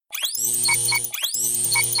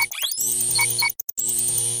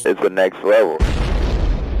it's the next level.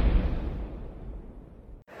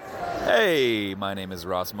 Hey, my name is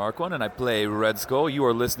Ross Marquand, and I play Red Skull. You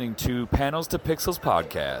are listening to Panels to Pixels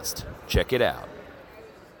podcast. Check it out.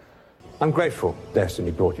 I'm grateful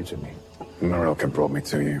Destiny brought you to me. Marilka brought me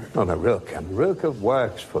to you. Oh, Marilka. Marilka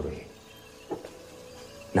works for me.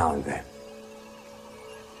 Now and then.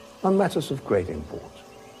 On matters of great import.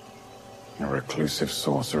 A reclusive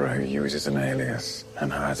sorcerer who uses an alias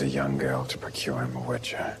and hires a young girl to procure him a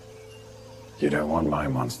witcher. You don't want my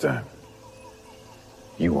monster.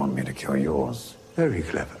 You want me to kill yours. Very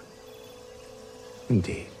clever.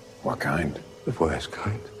 Indeed. What kind? The worst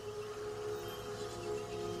kind.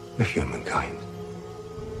 The humankind.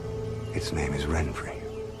 Its name is Renfrey.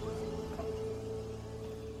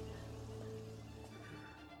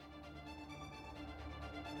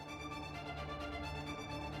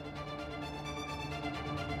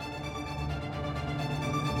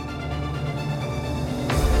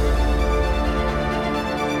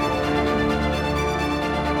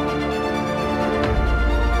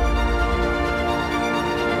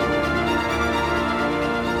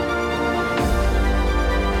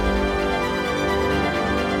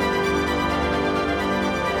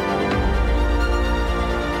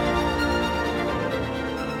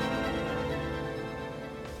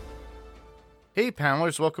 Hey,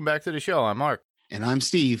 panelers, welcome back to the show. I'm Mark. And I'm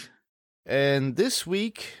Steve. And this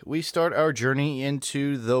week, we start our journey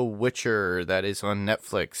into The Witcher that is on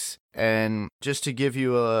Netflix. And just to give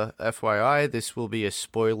you a FYI, this will be a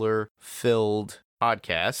spoiler-filled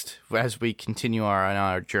podcast as we continue on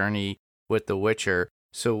our journey with The Witcher.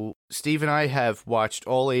 So Steve and I have watched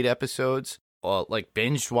all 8 episodes,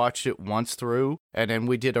 binged watched it once through, and then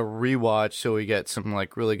we did a rewatch so we get some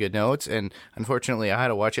really good notes. And unfortunately, I had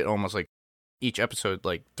to watch it almost each episode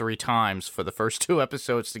 3 times for the first 2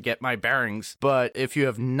 episodes to get my bearings. But if you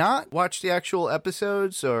have not watched the actual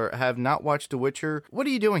episodes or have not watched The Witcher, what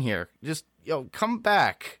are you doing here? Just come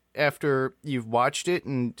back after you've watched it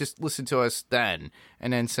and just listen to us then,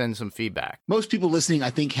 and then send some feedback. Most people listening,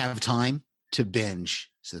 I think, have time to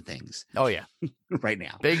binge some things. Oh yeah. Right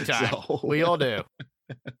now. Big time. So... We all do.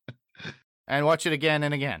 And watch it again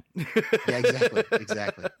and again. Yeah, exactly.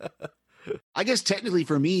 I guess technically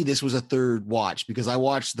for me, this was a third watch because I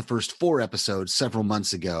watched the first 4 episodes several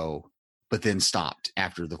months ago, but then stopped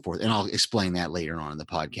after the 4th. And I'll explain that later on in the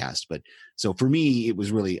podcast. But so for me, it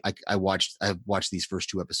was really, I've watched these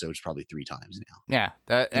first 2 episodes probably 3 times now.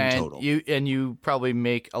 Yeah. In total. You probably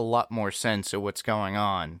make a lot more sense of what's going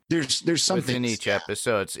on. There's something in each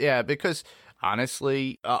episode. Yeah, because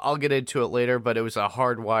honestly, I'll get into it later, but it was a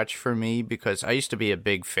hard watch for me because I used to be a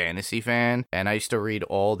big fantasy fan, and I used to read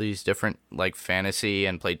all these different, fantasy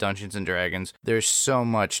and play Dungeons & Dragons. There's so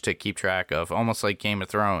much to keep track of, almost like Game of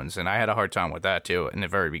Thrones, and I had a hard time with that, too, in the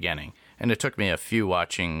very beginning. And it took me a few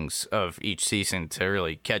watchings of each season to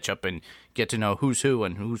really catch up and get to know who's who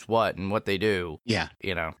and who's what and what they do. Yeah.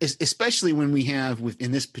 Especially when we have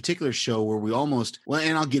in this particular show where we almost,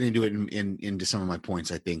 and I'll get into it into some of my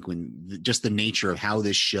points, I think, when just the nature of how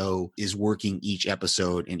this show is working each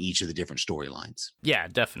episode and each of the different storylines. Yeah,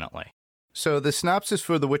 definitely. So the synopsis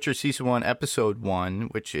for The Witcher Season 1, Episode 1,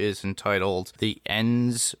 which is entitled The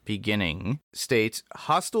End's Beginning, states,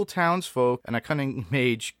 hostile townsfolk and a cunning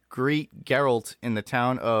mage greet Geralt in the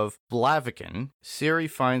town of Blaviken. Ciri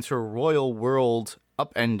finds her royal world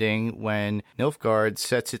upending when Nilfgaard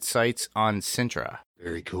sets its sights on Sintra.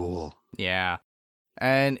 Very cool. Yeah.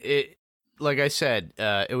 And it, like I said,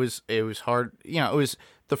 it was hard. It was,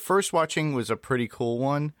 the first watching was a pretty cool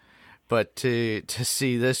one. But to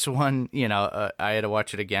see this one, I had to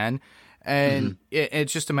watch it again. And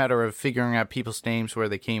it's just a matter of figuring out people's names, where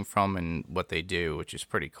they came from, and what they do, which is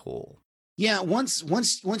pretty cool. Yeah, once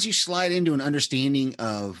you slide into an understanding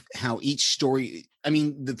of how each story,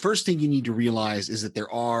 the first thing you need to realize is that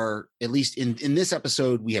there are, at least in this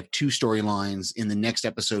episode, we have 2 storylines. In the next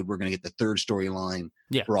episode, we're going to get the 3rd storyline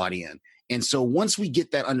brought in. And so once we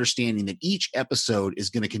get that understanding that each episode is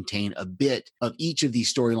going to contain a bit of each of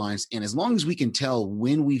these storylines, and as long as we can tell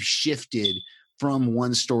when we've shifted from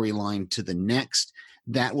one storyline to the next,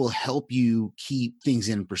 that will help you keep things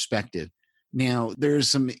in perspective. Now, there's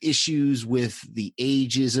some issues with the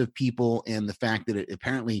ages of people and the fact that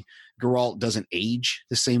apparently Geralt doesn't age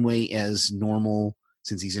the same way as normal.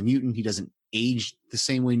 Since he's a mutant, he doesn't age the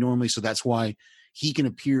same way normally. So that's why he can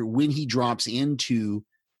appear when he drops into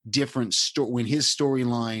different when his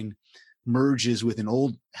storyline merges with an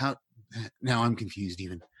old now I'm confused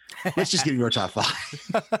even. Let's just get into our top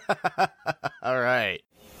 5. All right.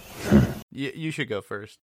 You should go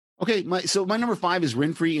first. Okay, my number 5 is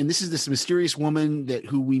Renfrey, and this is this mysterious woman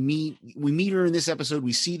who we meet. We meet her in this episode.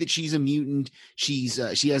 We see that she's a mutant. She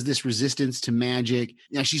has this resistance to magic.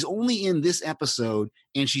 Now she's only in this episode,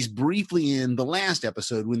 and she's briefly in the last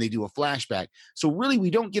episode when they do a flashback. So really,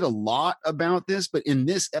 we don't get a lot about this, but in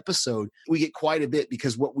this episode, we get quite a bit,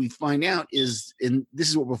 because what we find out is, and this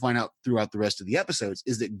is what we'll find out throughout the rest of the episodes,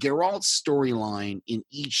 is that Geralt's storyline in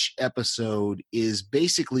each episode is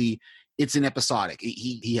basically, it's an episodic.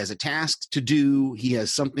 He has a task to do. He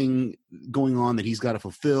has something going on that he's got to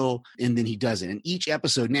fulfill, and then he does it. And each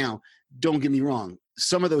episode, now, don't get me wrong,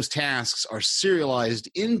 some of those tasks are serialized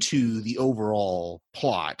into the overall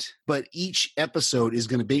plot, but each episode is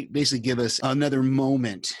going to basically give us another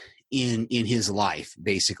moment in his life,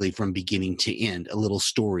 basically from beginning to end, a little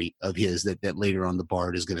story of his that later on the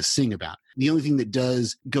Bard is going to sing about. The only thing that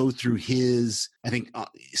does go through his, I think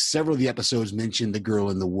several of the episodes mention the girl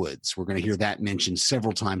in the woods. We're going to hear that mentioned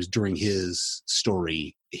several times during his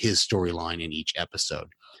storyline in each episode.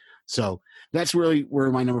 So that's really where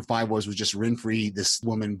my number 5 was just Renfrey, this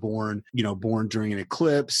woman born during an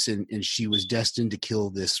eclipse, and she was destined to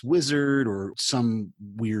kill this wizard or some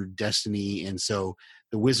weird destiny. And so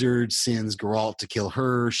the wizard sends Geralt to kill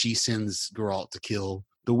her. She sends Geralt to kill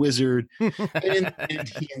the wizard. and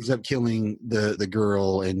he ends up killing the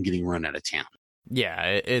girl and getting run out of town. Yeah,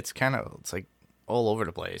 it's like all over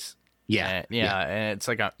the place. Yeah. And it's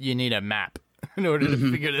like you need a map in order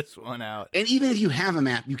to figure this one out. And even if you have a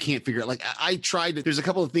map, you can't figure it. Like I tried to, there's a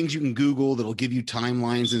couple of things you can Google that'll give you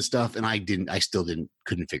timelines and stuff. And I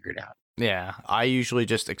couldn't figure it out. Yeah, I usually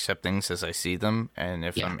just accept things as I see them, and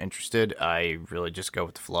if I'm interested, I really just go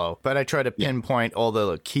with the flow. But I try to pinpoint all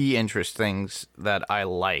the key interest things that I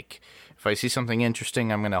like. If I see something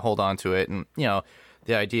interesting, I'm going to hold on to it. And,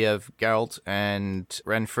 the idea of Geralt and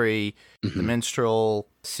Renfrey, the Minstrel,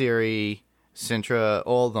 Ciri, Sintra,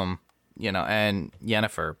 all of them, and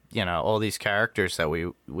Yennefer, all these characters that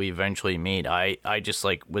we eventually meet. I just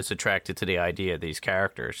was attracted to the idea of these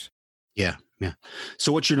characters. Yeah. Yeah.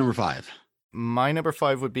 So what's your number 5? My number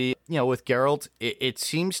 5 would be, with Geralt, it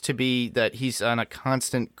seems to be that he's on a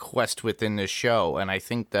constant quest within the show. And I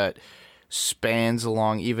think that spans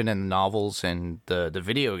along even in the novels and the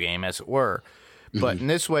video game, as it were. But in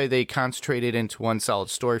this way, they concentrated into one solid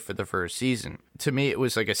story for the first season. To me, it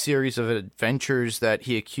was like a series of adventures that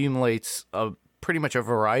he accumulates pretty much a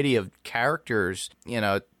variety of characters,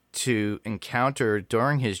 to encounter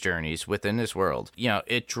during his journeys within this world.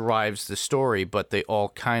 It drives the story, but they all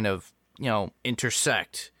kind of,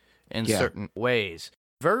 intersect in certain ways.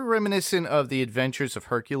 Very reminiscent of the adventures of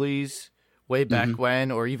Hercules way back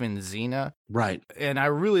when, or even Xena. Right. And I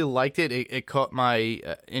really liked it. It caught my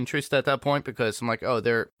interest at that point, because I'm like, oh,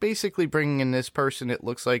 they're basically bringing in this person. It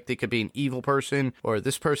looks like they could be an evil person, or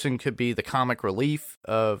this person could be the comic relief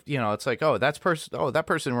of, it's like, that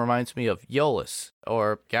person reminds me of Iolaus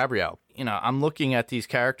or Gabrielle. I'm looking at these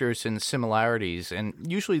characters and similarities, and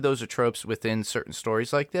usually those are tropes within certain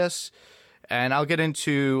stories like this. And I'll get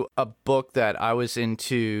into a book that I was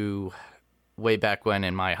into way back when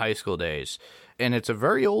in my high school days. And it's a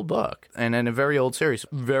very old book and in a very old series,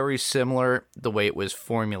 very similar the way it was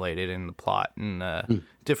formulated in the plot and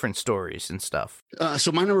different stories and stuff.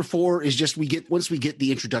 So my number 4 is just once we get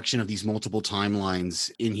the introduction of these multiple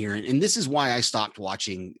timelines in here. And this is why I stopped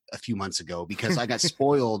watching a few months ago, because I got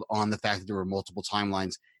spoiled on the fact that there were multiple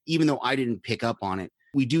timelines, even though I didn't pick up on it.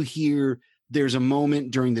 We do hear there's a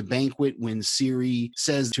moment during the banquet when Ciri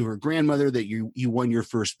says to her grandmother that you won your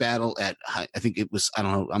first battle at, I think it was, I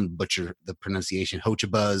don't know, I'm butcher the pronunciation,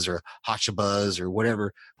 Hochabuz or Hochabuz or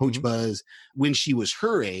whatever, Hochabuz, when she was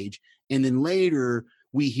her age. And then later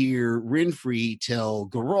we hear Renfrey tell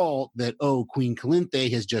Geralt that, Queen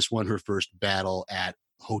Calanthe has just won her first battle at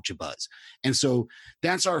Hochabuz. And so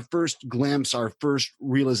that's our first glimpse, our first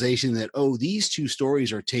realization that, these two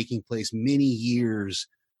stories are taking place many years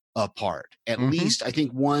apart. At least I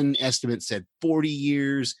think one estimate said 40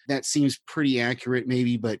 years. That seems pretty accurate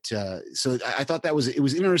maybe, but so I thought it was an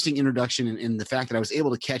interesting introduction, in the fact that I was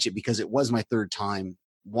able to catch it because it was my third time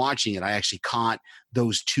watching it. I actually caught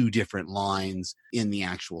those two different lines in the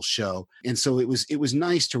actual show. And so it was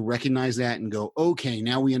nice to recognize that and go, okay,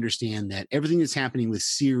 now we understand that everything that's happening with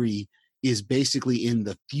Ciri is basically in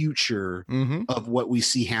the future of what we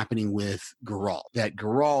see happening with Geralt. That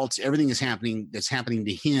Geralt, everything that's happening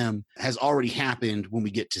to him has already happened when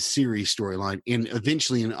we get to Ciri's storyline. And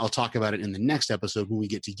eventually, and I'll talk about it in the next episode, when we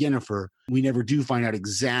get to Yennefer, we never do find out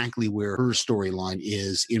exactly where her storyline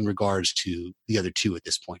is in regards to the other two at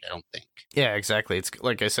this point, I don't think. Yeah, exactly. It's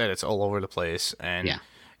like I said, it's all over the place. And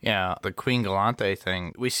Yeah, the Queen Galante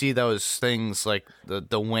thing. We see those things like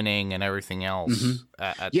the winning and everything else.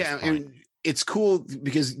 At Yeah, this point. and it's cool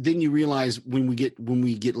because then you realize when we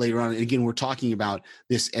get later on, and again, we're talking about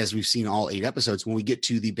this as we've seen all 8 episodes. When we get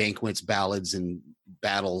to the banquets, ballads, and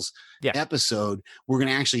battles episode, we're going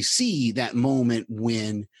to actually see that moment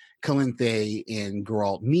when Calanthe and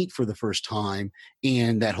Geralt meet for the first time,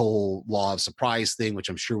 and that whole law of surprise thing, which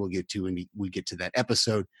I'm sure we'll get to when we get to that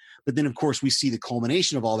episode. But then, of course, we see the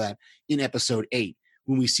culmination of all that in episode 8.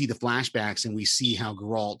 When we see the flashbacks and we see how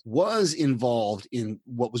Geralt was involved in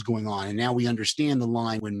what was going on. And now we understand the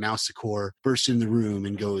line when Mousicor bursts in the room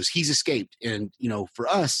and goes, he's escaped. And, for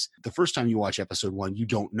us, the first time you watch episode 1, you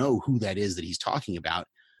don't know who that is that he's talking about.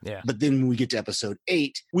 Yeah. But then when we get to episode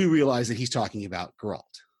 8, we realize that he's talking about Geralt.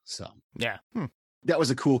 So yeah. That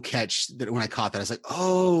was a cool catch that when I caught that, I was like,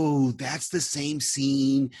 oh, that's the same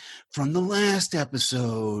scene from the last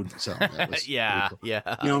episode. So that was yeah. cool. Yeah.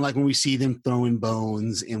 Like when we see them throwing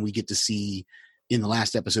bones and we get to see in the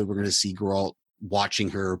last episode, we're going to see Geralt watching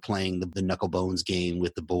her playing the Knuckle Bones game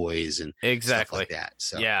with the boys and exactly stuff like that.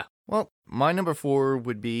 So yeah. Well, my number 4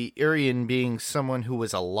 would be Irian being someone who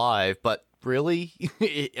was alive, but really,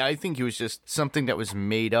 I think he was just something that was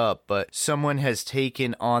made up, but someone has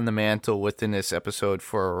taken on the mantle within this episode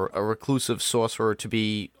for a reclusive sorcerer to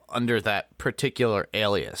be under that particular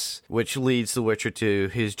alias, which leads the Witcher to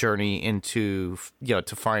his journey into,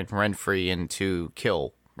 to find Renfri and to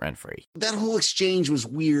kill Renfri. That whole exchange was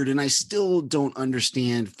weird, and I still don't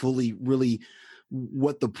understand fully, really,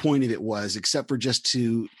 what the point of it was, except for just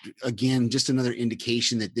another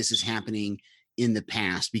indication that this is happening in the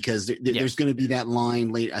past, because there's going to be that line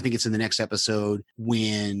later. I think it's in the next episode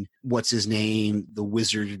when what's his name, the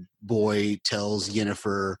wizard boy, tells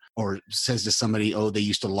Yennefer or says to somebody, "Oh, they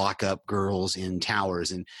used to lock up girls in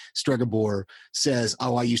towers," and Stregobor says,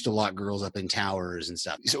 "Oh, I used to lock girls up in towers and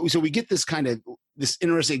stuff." So we get this kind of this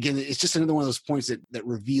interesting. Again, it's just another one of those points that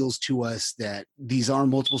reveals to us that these are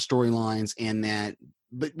multiple storylines, and that.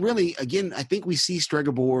 But really, again, I think we see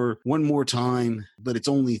Stregobor one more time, but it's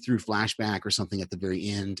only through flashback or something at the very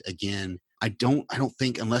end. Again, I don't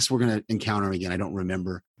think, unless we're going to encounter him again, I don't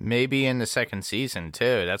remember. Maybe in the second season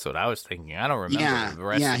too. That's what I was thinking. I don't remember. The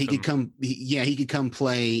rest he could come. He could come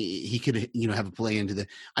play. He could, have a play into the.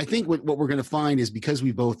 I think what we're going to find is because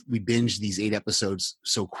we binged these 8 episodes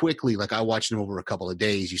so quickly. Like I watched them over a couple of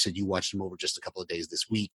days. You said you watched them over just a couple of days this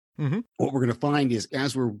week. Mm-hmm. What we're going to find is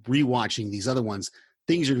as we're rewatching these other ones,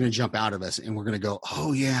 things are going to jump out of us and we're going to go,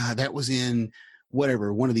 oh yeah, that was in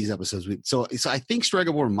whatever, one of these episodes. So I think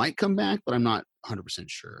Stregobor might come back, but I'm not 100%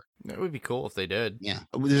 sure. It would be cool if they did. Yeah.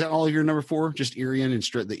 Is that all of your number 4? Just Irian and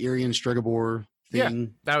the Irian Stregobor thing? Yeah,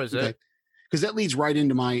 that was it. Because that leads right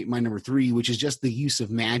into my number 3, which is just the use of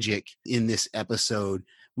magic in this episode.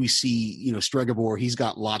 We see, Stregobor, he's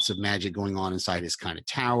got lots of magic going on inside his kind of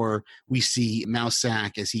tower. We see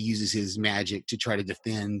Mousak as he uses his magic to try to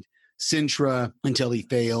defend Sintra until he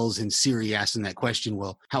fails, and Ciri asks him that question,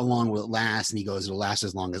 well, how long will it last? And he goes, it'll last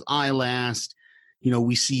as long as I last.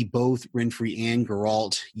 We see both Renfri and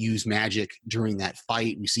Geralt use magic during that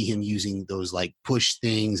fight. We see him using those like push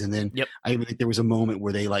things. And then I even think there was a moment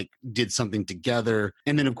where they like did something together.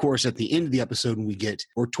 And then of course, at the end of the episode, when we get,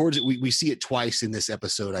 or towards it, we see it twice in this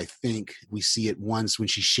episode. I think we see it once when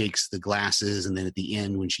she shakes the glasses. And then at the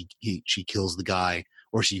end, when she kills the guy,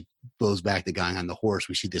 or she blows back the guy on the horse,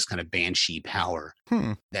 we see this kind of banshee power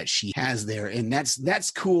that she has there. And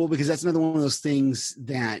that's cool, because that's another one of those things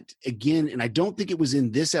that, again, and I don't think it was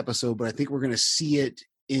in this episode, but I think we're going to see it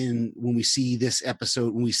when we see this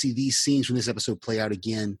episode, when we see these scenes from this episode play out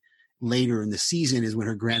again later in the season, is when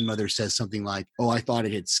her grandmother says something like, oh, I thought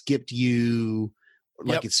it had skipped you,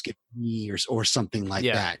 like it skipped me, or something like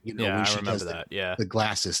that. When she does the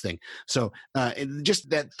glasses thing. So just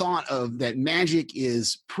that thought of that magic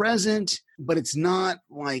is present, but it's not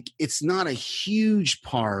a huge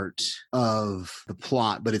part of the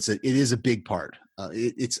plot, but it is a big part.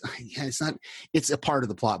 It's a part of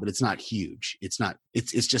the plot, but it's not huge. It's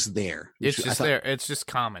just there. There. It's just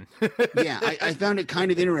common. I found it kind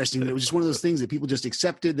of interesting that it was just one of those things that people just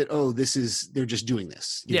accepted that, oh, they're just doing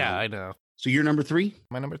this. I know. So you're number 3?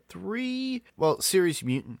 My number 3? Well, Ciri's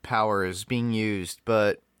mutant power is being used,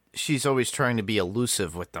 but she's always trying to be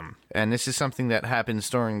elusive with them. And this is something that happens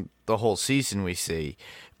during the whole season we see,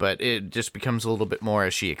 but it just becomes a little bit more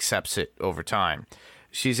as she accepts it over time.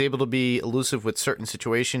 She's able to be elusive with certain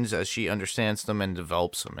situations as she understands them and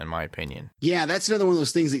develops them, in my opinion. Yeah, that's another one of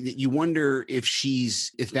those things that you wonder if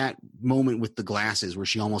that moment with the glasses where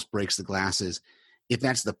she almost breaks the glasses, if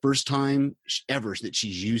that's the first time ever that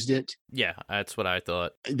she's used it. Yeah, that's what I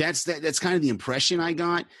thought. That's kind of the impression I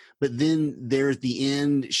got. But then there at the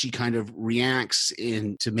end, she kind of reacts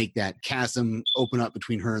in to make that chasm open up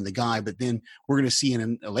between her and the guy. But then we're going to see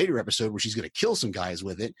in a later episode where she's going to kill some guys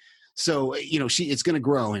with it. So, it's going to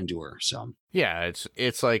grow into her. So, yeah,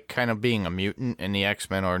 it's like kind of being a mutant in the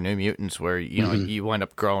X-Men or New Mutants where, you wind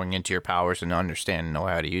up growing into your powers and understand and know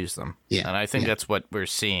how to use them. Yeah. And I think that's what we're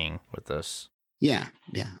seeing with this. Yeah.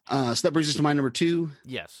 So that brings us to my number 2.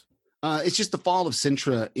 Yes. It's just the fall of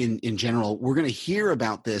Sintra in general. We're going to hear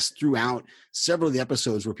about this throughout several of the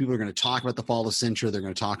episodes where people are going to talk about the fall of Sintra. They're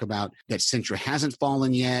going to talk about that Sintra hasn't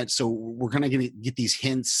fallen yet. So we're going to get these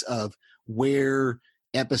hints of where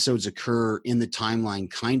episodes occur in the timeline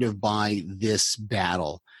kind of by this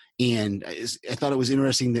battle. And I thought it was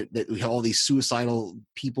interesting that we have all these suicidal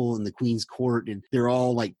people in the Queen's court, and they're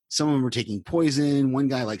all like, some of them are taking poison. One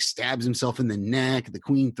guy like stabs himself in the neck. The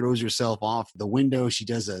Queen throws herself off the window. She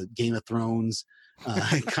does a Game of Thrones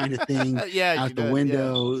kind of thing out the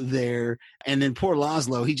window there. And then poor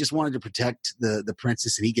Laszlo, he just wanted to protect the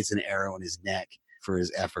princess, and he gets an arrow in his neck for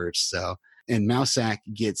his efforts. So, and Mousak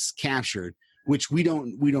gets captured, which we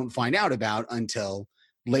don't find out about until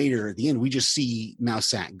later at the end. We just see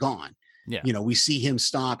Mousak gone. Yeah. We see him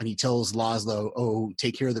stop, and he tells Laszlo, "Oh,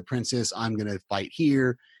 take care of the princess. I'm going to fight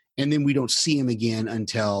here." And then we don't see him again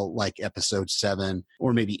until like episode 7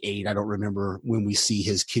 or maybe 8. I don't remember, when we see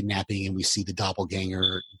his kidnapping and we see the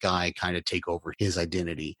doppelganger guy kind of take over his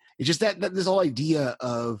identity. It's just that this whole idea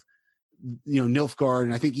of, Nilfgaard,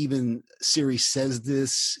 and I think even Ciri says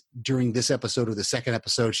this during this episode or the second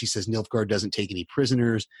episode. She says Nilfgaard doesn't take any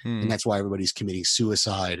prisoners, and that's why everybody's committing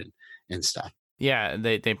suicide and stuff. Yeah,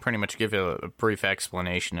 they pretty much give a brief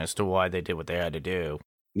explanation as to why they did what they had to do.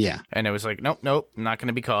 Yeah. And it was like, nope, not going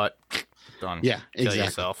to be caught. Done. Yeah, Kill exactly.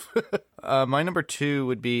 yourself. My number 2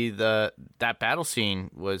 would be that battle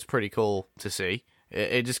scene was pretty cool to see.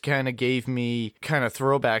 It just kind of gave me kind of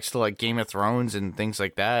throwbacks to like Game of Thrones and things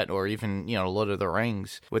like that, or even, Lord of the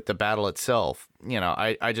Rings with the battle itself.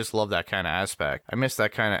 I just love that kind of aspect. I miss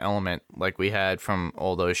that kind of element like we had from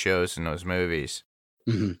all those shows and those movies.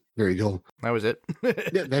 Mm-hmm. Very cool. That was it.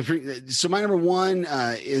 So my number 1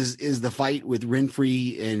 is the fight with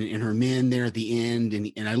Renfrey and her men there at the end,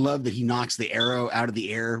 and I love that he knocks the arrow out of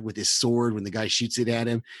the air with his sword when the guy shoots it at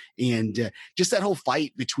him, and just that whole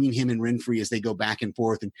fight between him and Renfrey as they go back and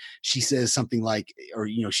forth. And she says something like, or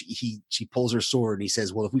she pulls her sword, and he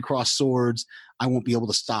says, "Well, if we cross swords, I won't be able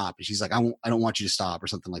to stop." And she's like, I don't want you to stop," or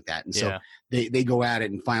something like that. And so they go at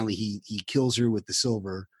it, and finally he kills her with the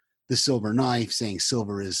silver knife, saying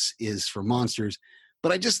silver is for monsters.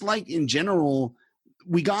 But I just like, in general,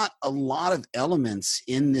 we got a lot of elements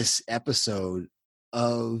in this episode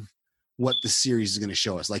of what the series is going to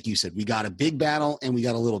show us. Like you said, we got a big battle and we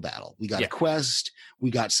got a little battle. We got a quest, we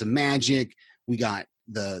got some magic, we got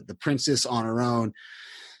the princess on her own.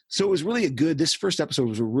 So it was really this first episode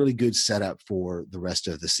was a really good setup for the rest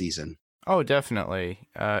of the season. Oh, definitely.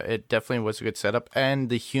 It definitely was a good setup. And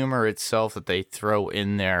the humor itself that they throw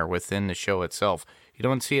in there within the show itself. You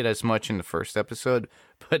don't see it as much in the first episode,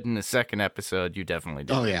 but in the second episode, you definitely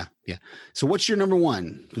do. Oh, yeah. Yeah. So what's your number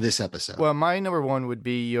 1 for this episode? Well, my number 1 would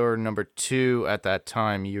be your number 2 at that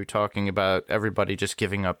time. You were talking about everybody just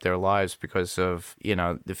giving up their lives because of,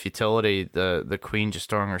 the futility, the Queen just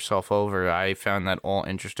throwing herself over. I found that all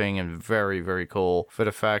interesting and very, very cool for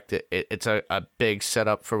the fact that it's a big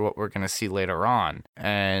setup for what we're going to see later on.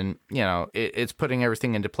 And, it's putting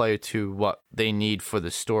everything into play to what they need for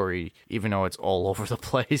the story, even though it's all over the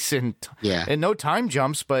place and no time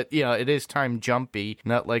jumps, but, it is time jumpy,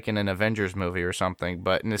 not like in an Avengers movie or something,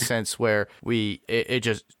 but in a sense where it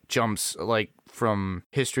just jumps like from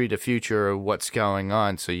history to future of what's going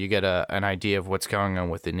on. So you get an idea of what's going on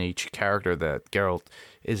within each character that Geralt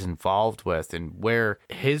is involved with and where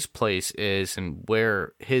his place is and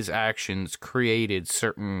where his actions created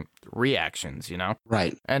certain reactions,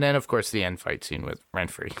 Right. And then, of course, the end fight scene with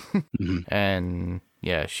Renfrey. Mm-hmm. And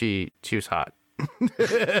yeah, she was hot.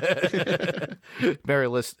 Mary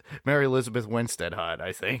Elizabeth Winstead hot,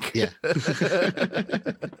 I think. Yeah.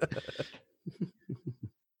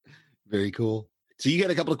 Very cool. So you got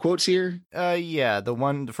a couple of quotes here? Yeah.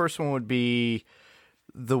 The first one would be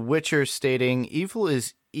The Witcher stating, "Evil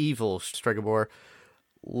is evil, Stregobor.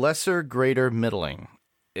 Lesser, greater, middling.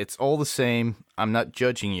 It's all the same. I'm not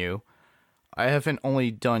judging you. I haven't only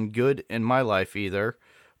done good in my life either,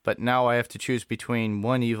 but now I have to choose between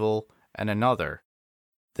one evil and another.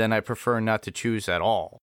 Then I prefer not to choose at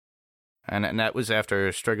all." And that was after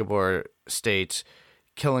Stregobor states,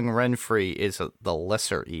 "Killing Renfrey is the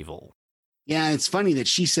lesser evil." Yeah, it's funny that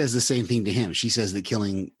she says the same thing to him. She says that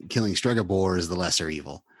killing Stregobor is the lesser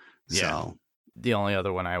evil. Yeah. So The only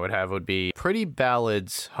other one I would have would be Pretty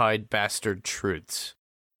Ballads Hide Bastard Truths.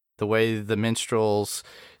 The way the minstrels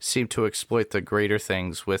seem to exploit the greater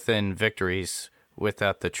things within victories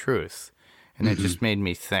without the truth. And it just made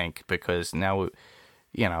me think, because now,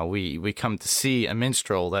 we come to see a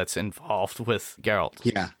minstrel that's involved with Geralt.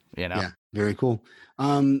 yeah, Yeah, very cool.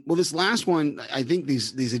 Well, this last one, I think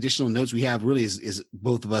these additional notes we have really is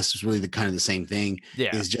both of us is really the kind of the same thing.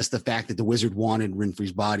 Yeah. Is just the fact that the wizard wanted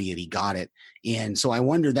Renfri's body and he got it. And so I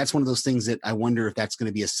wonder, that's one of those things that I wonder if that's going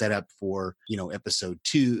to be a setup for,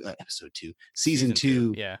 season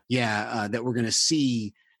two. Yeah. That we're going to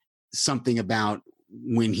see something about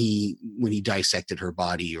when he dissected her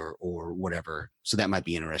body or whatever. So that might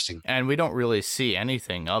be interesting. And we don't really see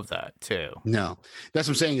anything of that too. No, that's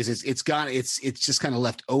what I'm saying is it's just kind of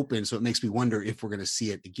left open. So it makes me wonder if we're going to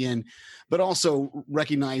see it again, but also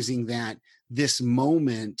recognizing that this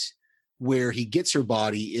moment where he gets her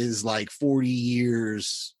body is like 40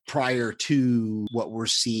 years prior to what we're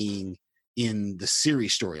seeing in the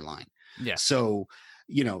series storyline. Yeah. So,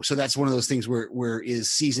 so that's one of those things where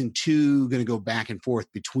is season 2 going to go back and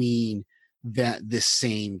forth between this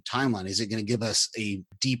same timeline? Is it going to give us a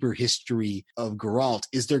deeper history of Geralt?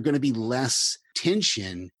 Is there going to be less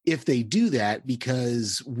tension if they do that?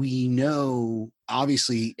 Because we know,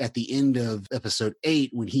 obviously, at the end of episode 8,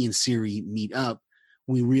 when he and Ciri meet up,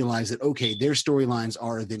 we realize that, okay, their storylines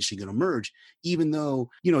are eventually going to merge, even though,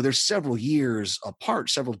 they're several years apart,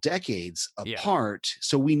 several decades apart.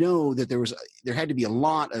 So we know that there had to be a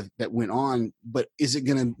lot of that went on, but is it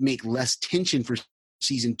going to make less tension for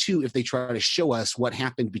season 2 if they try to show us what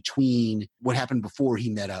happened before he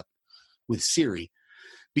met up with Ciri?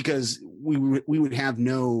 Because we would have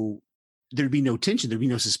there'd be no tension, there'd be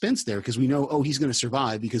no suspense there, because we know, he's going to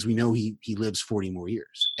survive, because we know he lives 40 more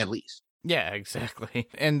years at least. Yeah, exactly.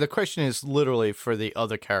 And the question is literally for the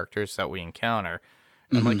other characters that we encounter.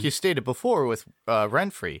 And like you stated before with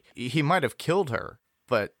Renfri, he might have killed her,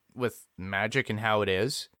 but with magic and how it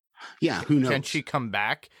is, yeah, who knows? Can she come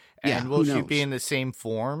back? And will she be in the same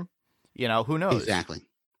form? Who knows? Exactly.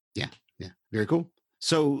 Yeah. Very cool.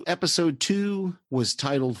 So episode 2 was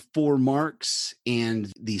titled 4 Marks,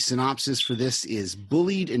 and the synopsis for this is: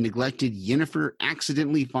 bullied and neglected Yennefer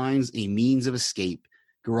accidentally finds a means of escape.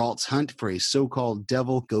 Geralt's hunt for a so-called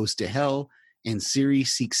devil goes to hell, and Ciri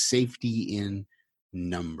seeks safety in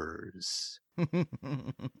numbers.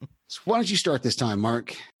 So why don't you start this time,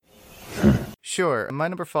 Mark? Sure. My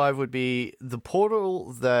number 5 would be the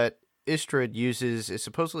portal that Istredd uses is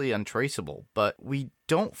supposedly untraceable, but we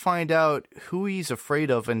don't find out who he's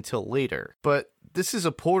afraid of until later. But this is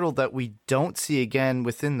a portal that we don't see again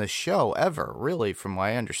within the show ever, really, from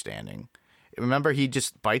my understanding. Remember, he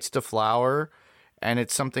just bites the flower, and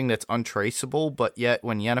it's something that's untraceable, but yet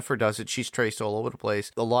when Yennefer does it, she's traced all over the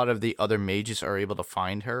place. A lot of the other mages are able to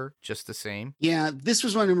find her just the same. Yeah, this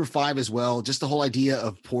was my number 5 as well. Just the whole idea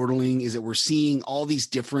of portaling is that we're seeing all these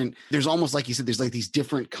different, there's almost like you said, there's like these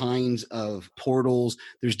different kinds of portals.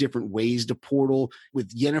 There's different ways to portal.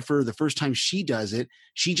 With Yennefer, the first time she does it,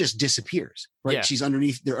 she just disappears, right? Yeah. She's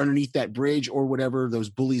they're underneath that bridge or whatever.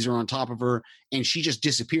 Those bullies are on top of her, and she just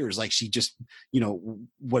disappears. Like she just,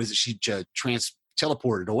 what is it? She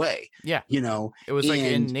teleported away. Yeah. It was like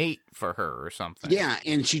innate for her or something. Yeah.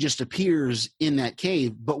 And she just appears in that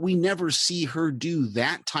cave, but we never see her do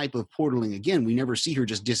that type of portaling again. We never see her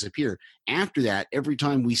just disappear. After that, every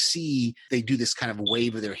time we see, they do this kind of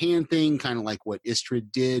wave of their hand thing, kind of like what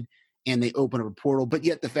Istredd did, and they open up a portal. But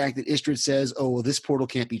yet the fact that Istredd says, oh, well, this portal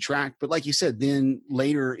can't be tracked. But like you said, then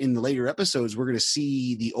later in the later episodes, we're going to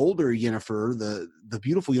see the older Yennefer, the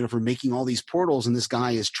beautiful Yennefer, making all these portals, and this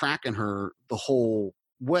guy is tracking her the whole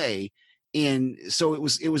way. And so it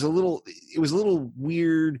was a little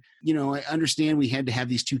weird. I understand we had to have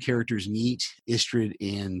these two characters meet, Istredd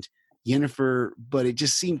and Yennefer, but it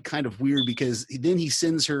just seemed kind of weird because then he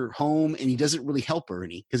sends her home and he doesn't really help her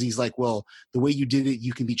any, because he's like, well, the way you did it,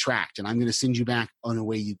 you can be tracked, and I'm going to send you back on a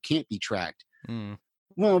way you can't be tracked.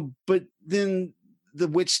 Well, but then the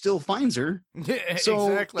witch still finds her. So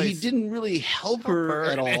exactly. He didn't really help her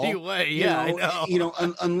at all. Anyway, yeah, I know.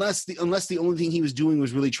 Unless the only thing he was doing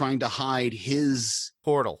was really trying to hide his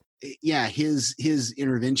portal. Yeah, his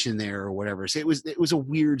intervention there or whatever. So it was a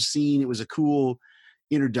weird scene. It was a cool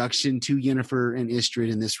introduction to Yennefer and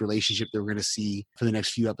Istredd in this relationship that we're going to see for the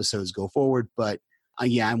next few episodes go forward. But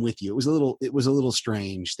yeah, I'm with you. It was a little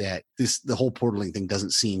strange that the whole portaling thing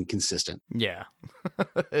doesn't seem consistent. Yeah,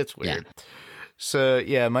 it's weird. Yeah. So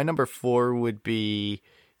yeah, my number 4 would be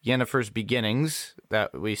Yennefer's beginnings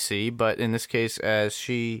that we see, but in this case, as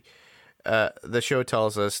she the show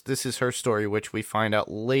tells us this is her story, which we find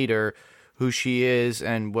out later who she is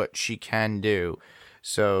and what she can do.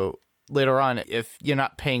 So later on, if you're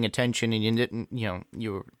not paying attention and you didn't,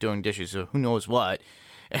 you were doing dishes or who knows what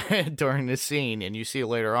during this scene, and you see it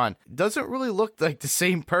later on, doesn't really look like the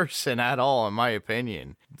same person at all, in my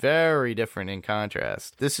opinion. Very different in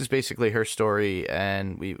contrast. This is basically her story,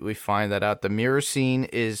 and we find that out. The mirror scene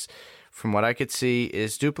is, from what I could see,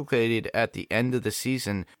 is duplicated at the end of the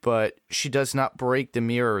season, but she does not break the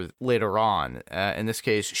mirror later on. In this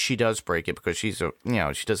case, she does break it because she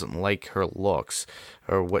doesn't like her looks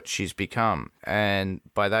or what she's become. And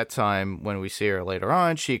by that time, when we see her later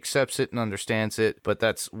on, she accepts it and understands it, but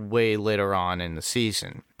that's way later on in the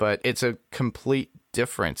season. But it's a complete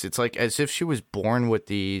difference. It's like as if she was born with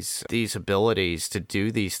these abilities to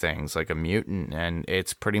do these things, like a mutant, and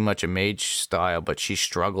it's pretty much a mage style, but she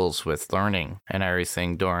struggles with learning and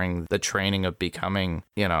everything during the training of becoming,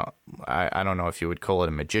 I don't know if you would call it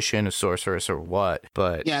a magician, a sorceress, or what,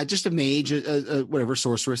 but yeah, just a mage, whatever,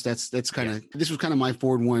 sorceress. That's kind of, this was kind of my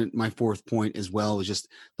fourth point as well, is just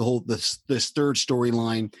the whole this third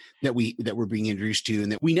storyline that we're being introduced to,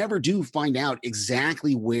 and that we never do find out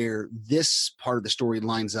exactly where this part of the story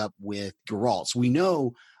lines up with Geralt. So we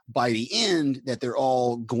know by the end that they're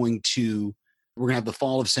all we're going to have the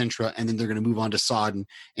fall of Cintra, and then they're going to move on to Sodden.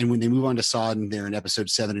 And when they move on to Sodden, they're in episode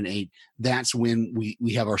 7 and 8. That's when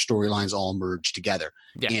we have our storylines all merged together.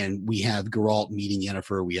 Yeah. And we have Geralt meeting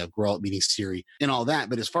Yennefer, we have Geralt meeting Ciri and all that.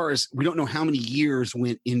 But as far as, we don't know how many years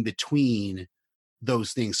went in between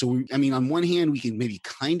those things. So, on one hand, we can maybe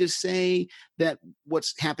kind of say that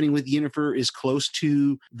what's happening with Yennefer is close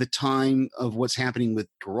to the time of what's happening with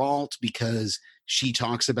Geralt, because she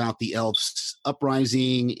talks about the elves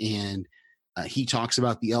uprising, and he talks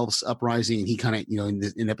about the elves uprising, and he kind of, in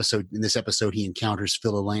this episode, he encounters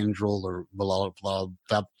Philolandrel or Blabadang,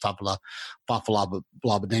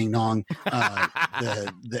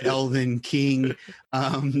 the elven king.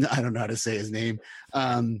 I don't know how to say his name.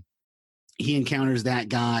 He encounters that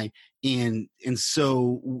guy, and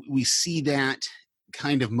so we see that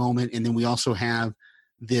kind of moment, and then we also have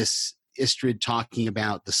this Istrid talking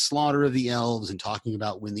about the slaughter of the elves and talking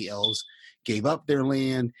about when the elves gave up their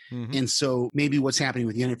land. Mm-hmm. And so maybe what's happening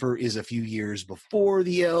with Yennefer is a few years before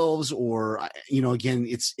the elves, or, again,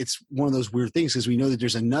 it's one of those weird things, because we know that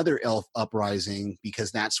there's another elf uprising,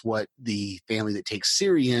 because that's what the family that takes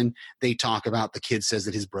Ciri in, they talk about. The kid says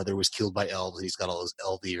that his brother was killed by elves and he's got all those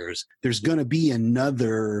elf ears. There's going to be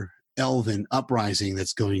another elven uprising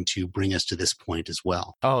that's going to bring us to this point as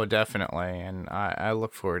well. Oh, definitely. And I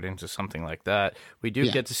look forward into something like that. We do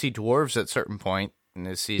get to see dwarves at a certain point in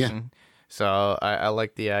this season. Yeah. So I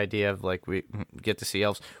like the idea of, like, we get to see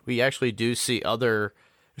elves. We actually do see other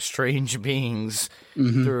strange beings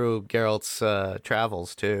through Geralt's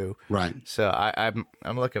travels too. Right. So I'm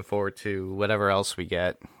looking forward to whatever else we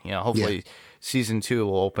get. Hopefully season 2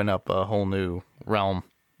 will open up a whole new realm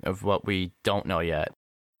of what we don't know yet.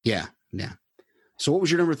 Yeah. Yeah. So what was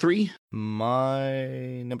your number 3?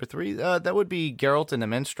 My number 3, that would be Geralt and the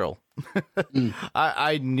Minstrel.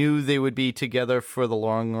 I knew they would be together for the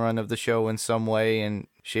long run of the show in some way and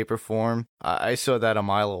shape or form. I saw that a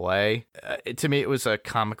mile away. To me, it was a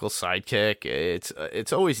comical sidekick.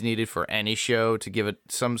 It's always needed for any show to give it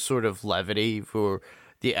some sort of levity for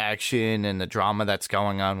the action and the drama that's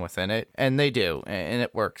going on within it. And they do, and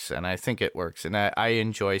it works, and I think it works. And I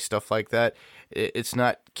enjoy stuff like that. It's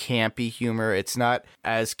not campy humor. It's not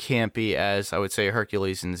as campy as, I would say,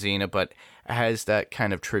 Hercules and Xena, but has that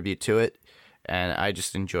kind of tribute to it. And I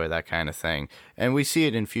just enjoy that kind of thing. And we see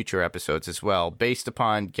it in future episodes as well, based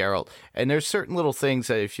upon Geralt. And there's certain little things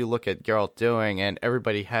that if you look at Geralt doing, and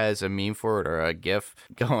everybody has a meme for it or a GIF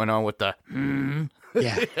going on with the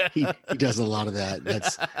Yeah, he does a lot of that.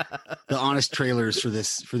 That's the honest trailers for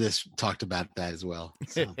this talked about that as well.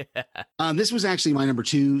 So, this was actually my number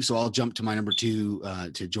 2, so I'll jump to my number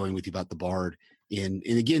 2 to join with you about the Bard. And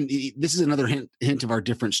again, this is another hint of our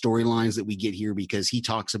different storylines that we get here, because he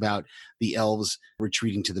talks about the elves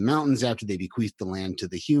retreating to the mountains after they bequeathed the land to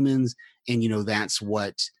the humans. And, that's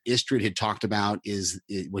what Istrid had talked about.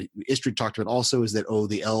 What Istrid talked about also is that,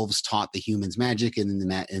 the elves taught the humans magic, and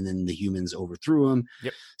then the humans overthrew them.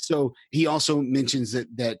 Yep. So he also mentions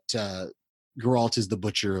that Geralt is the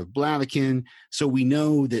butcher of Blaviken. So we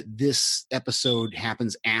know that this episode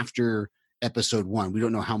happens after episode 1. We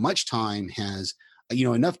don't know how much time has,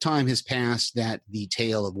 enough time has passed that the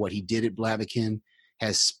tale of what he did at Blaviken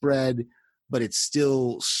has spread, but it's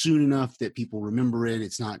still soon enough that people remember it.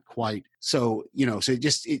 It's not quite so, so it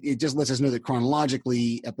just lets us know that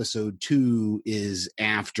chronologically episode 2 is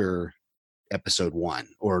after episode 1,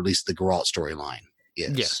 or at least the Geralt storyline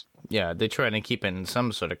is. Yeah. Yeah, they're trying to keep in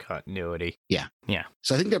some sort of continuity. Yeah. Yeah.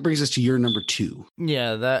 So I think that brings us to your number 2.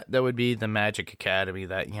 Yeah, that would be the Magic Academy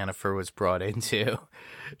that Yennefer was brought into.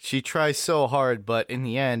 She tries so hard, but in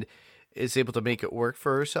the end is able to make it work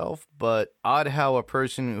for herself. But odd how a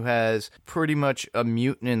person who has pretty much a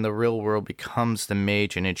mutant in the real world becomes the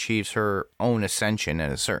mage and achieves her own ascension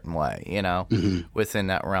in a certain way, within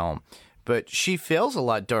that realm. But she fails a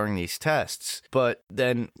lot during these tests. But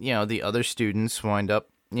then, the other students wind up,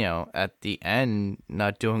 at the end,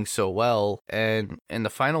 not doing so well. And the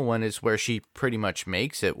final one is where she pretty much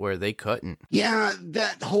makes it, where they couldn't. Yeah, and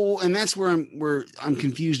that's where I'm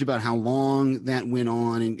confused about how long that went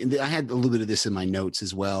on. And I had a little bit of this in my notes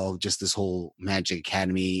as well, just this whole Magic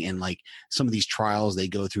Academy and like some of these trials they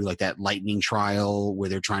go through, like that lightning trial where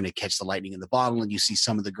they're trying to catch the lightning in the bottle. And you see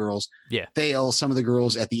some of the girls fail. Some of the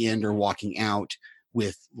girls at the end are walking out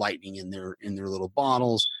with lightning in their little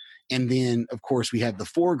bottles. And then, of course, we have the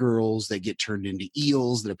 4 girls that get turned into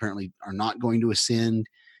eels that apparently are not going to ascend.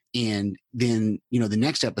 And then, the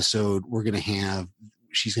next episode,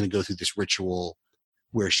 she's going to go through this ritual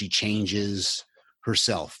where she changes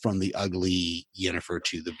herself from the ugly Yennefer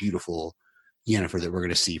to the beautiful Yennefer that we're going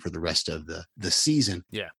to see for the rest of the season.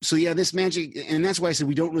 Yeah. So, yeah, this magic, and that's why I said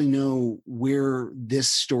we don't really know where this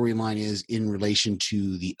storyline is in relation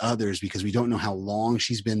to the others, because we don't know how long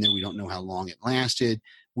she's been there. We don't know how long it lasted.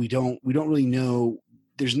 We don't really know.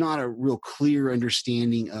 There's not a real clear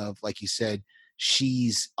understanding of, like you said,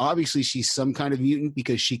 she's some kind of mutant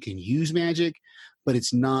because she can use magic, but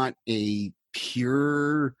it's not a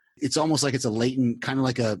pure, it's almost like it's a latent, kind of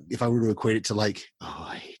like if I were to equate it to like,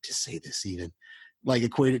 I hate to say this even, like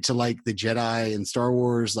equate it to like the Jedi in Star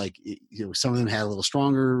Wars, like, some of them had a little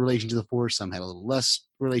stronger relation to the Force, some had a little less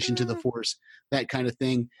relation to the Force, that kind of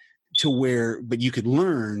thing, but you could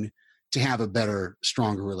learn to have a better,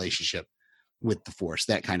 stronger relationship with the Force,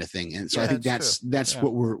 that kind of thing. And so I think that's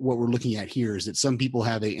what we're looking at here, is that some people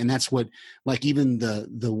have and that's what, like even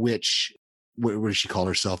the witch, what does she call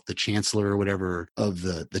herself? The Chancellor or whatever of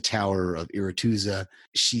the Tower of Iratuza.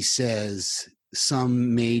 She says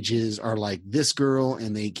some mages are like this girl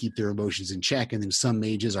and they keep their emotions in check. And then some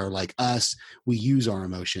mages are like us. We use our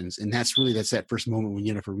emotions. And that's that first moment when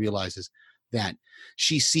Yennefer realizes that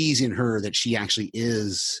she sees in her that she actually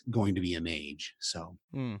is going to be a mage. So,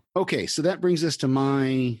 Okay. So that brings us to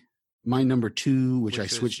my number 2, which I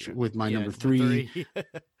switched with my number 3.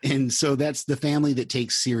 And so that's the family that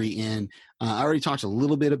takes Ciri in. I already talked a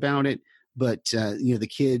little bit about it, but the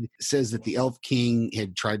kid says that the Elf King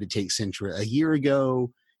had tried to take Cintra a year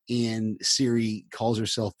ago, and Ciri calls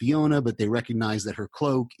herself Fiona, but they recognize that her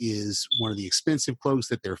cloak is one of the expensive cloaks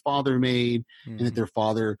that their father made, and that their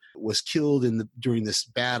father was killed during this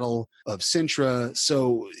battle of Cintra.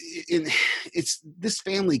 So this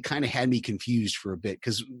family kind of had me confused for a bit,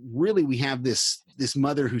 because really we have this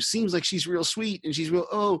mother who seems like she's real sweet, and she's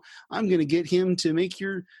real, I'm going to get him to make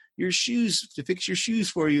your shoes, to fix your shoes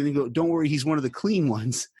for you. And they go, don't worry, he's one of the clean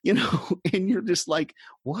ones, and you're just like,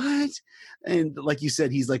 what? And like you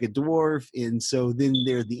said, he's like a dwarf. And so then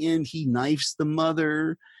there at the end, he knifes the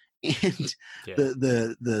mother, and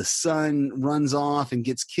the son runs off and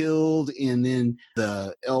gets killed. And then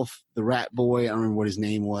the elf, the rat boy, I don't remember what his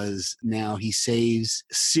name was. Now he saves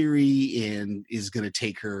Ciri and is going to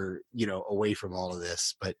take her, away from all of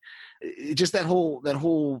this. But just that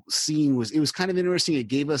whole scene was kind of interesting. It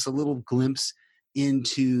gave us a little glimpse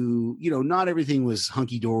into, not everything was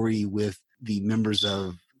hunky-dory with the members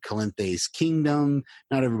of Calenthe's kingdom.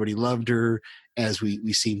 Not everybody loved her, as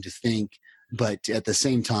we seem to think. But at the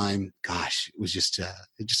same time, gosh, it was just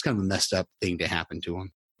kind of a messed up thing to happen to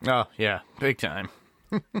him. Oh, yeah, big time.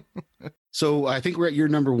 So I think we're at your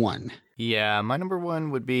number 1. Yeah, my number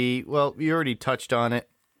 1 would be, well, you already touched on it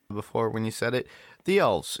before when you said it. The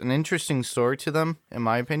elves, an interesting story to them, in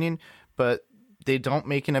my opinion, but they don't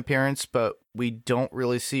make an appearance, but we don't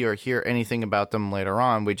really see or hear anything about them later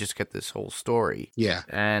on. We just get this whole story. Yeah.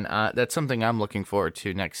 And that's something I'm looking forward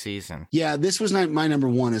to next season. Yeah, this was my number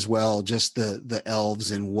 1 as well, just the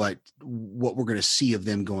elves and what we're going to see of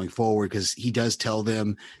them going forward, because he does tell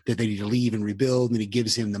them that they need to leave and rebuild, and then he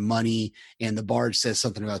gives him the money, and the bard says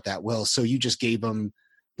something about that. Well, so you just gave him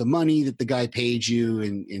the money that the guy paid you,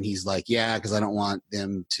 and he's like, yeah, because I don't want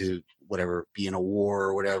them to be in a war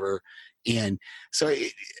or whatever. And so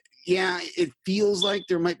it feels like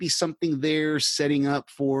there might be something there setting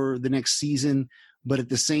up for the next season, but at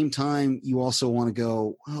the same time you also want to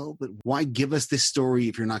go, well, but why give us this story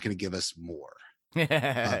if you're not going to give us more?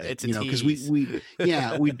 It's because we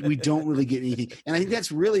don't really get anything. And I think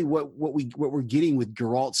that's really what we're getting with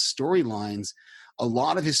Geralt's storylines. a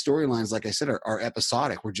lot of his storylines, like I said, are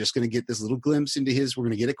episodic. We're just going to get this little glimpse into we're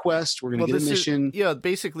going to get a quest. We're going to get a mission.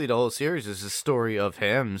 Basically the whole series is a story of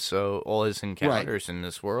him. So all his encounters in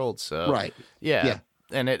this world. So yeah.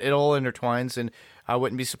 And it all intertwines. And I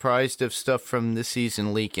wouldn't be surprised if stuff from this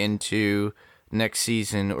season leak into next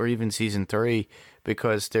season or even season 3,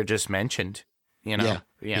 because they're just mentioned,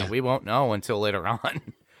 we won't know until later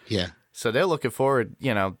on. Yeah. So they're looking forward,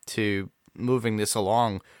 to moving this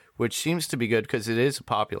along, which seems to be good because it is a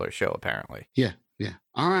popular show, apparently. Yeah. Yeah.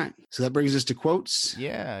 All right. So that brings us to quotes.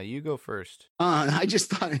 Yeah, you go first. I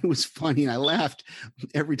just thought it was funny, and I laughed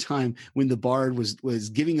every time when the Bard was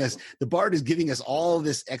giving us. The Bard is giving us all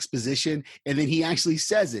this exposition, and then he actually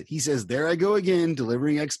says it. He says, "There I go again,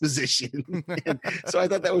 delivering exposition." So I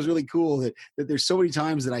thought that was really cool. That there's so many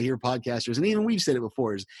times that I hear podcasters, and even we've said it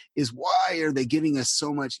before, is why are they giving us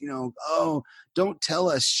so much? Oh, don't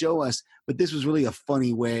tell us, show us. But this was really a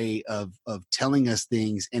funny way of telling us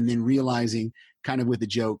things, and then realizing, kind of with a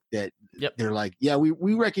joke, that they're like, yeah,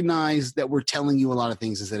 we recognize that we're telling you a lot of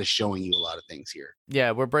things instead of showing you a lot of things here.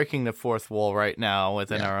 Yeah, we're breaking the fourth wall right now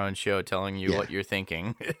within our own show, telling you what you're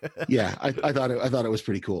thinking. Yeah, I thought it was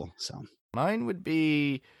pretty cool. So mine would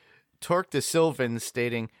be Torque de Sylvan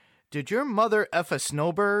stating, "Did your mother F a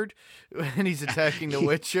snowbird?" when he's attacking the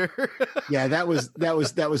Witcher. Yeah, that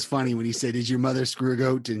was funny when he said, "Did your mother screw a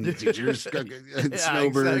goat?" and "Did your snowbird?"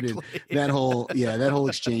 Exactly. And that whole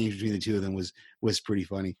exchange between the two of them was pretty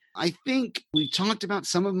funny. I think we talked about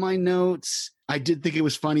some of my notes. I did think it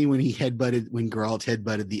was funny when when Geralt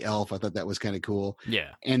headbutted the elf. I thought that was kind of cool.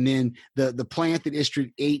 Yeah. And then the plant that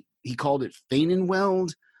Istrid ate, he called it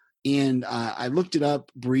Fainenweld. And I looked it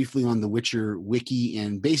up briefly on the Witcher wiki,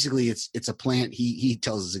 and basically it's a plant. He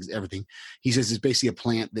tells us everything. He says it's basically a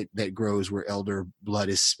plant that grows where elder blood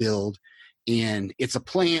is spilled, and it's a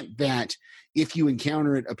plant that if you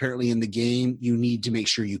encounter it apparently in the game, you need to make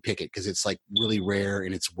sure you pick it because it's like really rare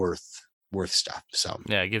and it's worth stuff. So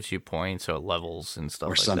yeah, it gives you points or levels and stuff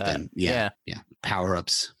or like something. that. Yeah, power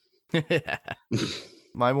ups.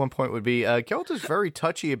 My one point would be, Geralt is very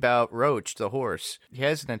touchy about Roach, the horse. He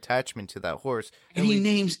has an attachment to that horse. And he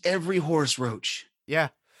names every horse Roach. Yeah.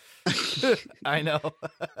 I know.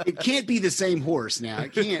 It can't be the same horse now.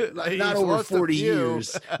 It can't. Not over 40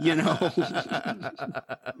 years,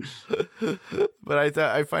 But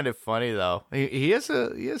I find it funny, though. He has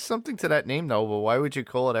something to that name, though, but why would you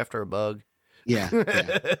call it after a bug?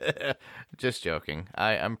 Yeah. Just joking.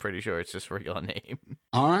 I'm pretty sure it's just a regular name.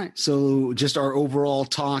 All right. So just our overall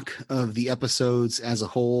talk of the episodes as a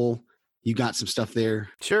whole. You got some stuff there.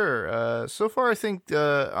 Sure. So far, I think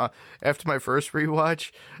after my first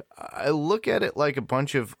rewatch, I look at it like a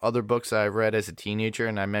bunch of other books I read as a teenager,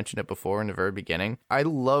 and I mentioned it before in the very beginning. I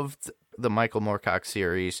loved the Michael Moorcock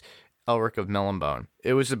series, Elric of Melonbone.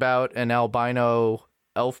 It was about an albino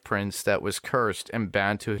elf prince that was cursed and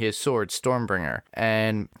bound to his sword, Stormbringer.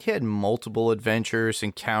 And he had multiple adventures,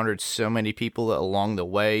 encountered so many people along the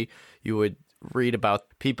way. You would read about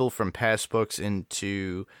people from past books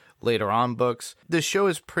into later on books. This show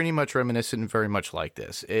is pretty much reminiscent and very much like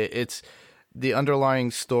this. It's the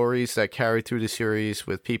underlying stories that carry through the series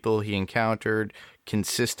with people he encountered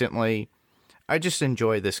consistently. I just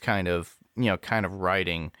enjoy this kind of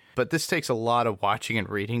writing. But this takes a lot of watching and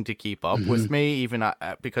reading to keep up with me, even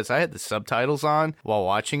because I had the subtitles on while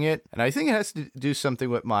watching it. And I think it has to do something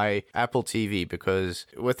with my Apple TV, because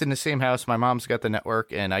within the same house, my mom's got the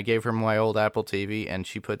network, and I gave her my old Apple TV, and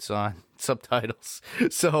she puts on subtitles.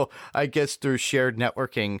 So I guess through shared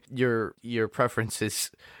networking, your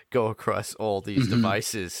preferences go across all these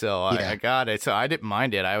devices. So I got it. So I didn't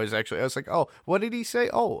mind it. I was like, oh, what did he say?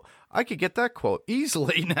 Oh, I could get that quote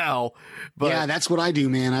easily now. But yeah, that's what I do,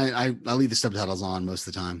 man. I leave the subtitles on most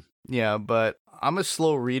of the time. Yeah, but I'm a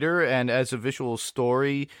slow reader, and as a visual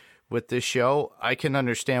story with this show, I can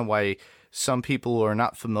understand why some people who are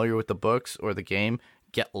not familiar with the books or the game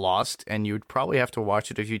get lost, and you'd probably have to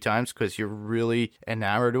watch it a few times because you're really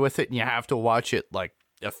enamored with it, and you have to watch it like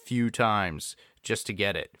a few times just to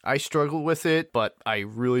get it. I struggle with it, but I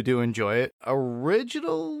really do enjoy it.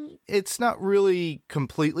 Original, it's not really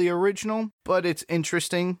completely original, but it's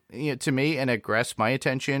interesting to me, and it grasps my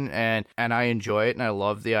attention, and I enjoy it, and I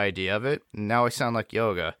love the idea of it. Now I sound like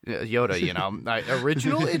Yoda,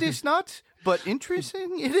 original it is not, but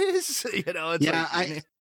interesting it is.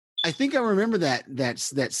 I think I remember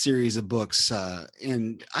that series of books,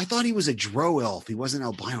 and I thought he was a drow elf. He wasn't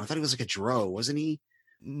albino. I thought he was like a drow, wasn't he?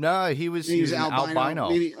 No, he was an albino.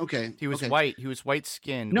 Maybe, okay. He was okay. white. He was white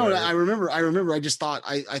skinned. No, I remember. I just thought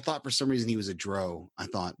I thought for some reason he was a Drow. I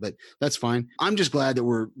thought, but that's fine. I'm just glad that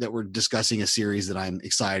we're discussing a series that I'm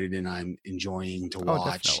excited and I'm enjoying to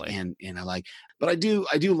watch and I like. But I do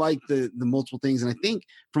like the multiple things, and I think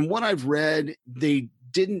from what I've read, they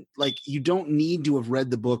didn't like. You don't need to have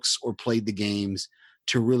read the books or played the games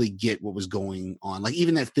to really get what was going on. Like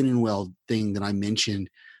even that Thinenwell thing that I mentioned.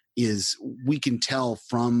 Is we can tell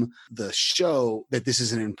from the show that this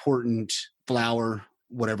is an important flower,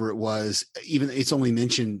 whatever it was. Even it's only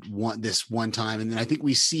mentioned this one time, and then I think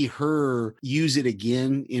we see her use it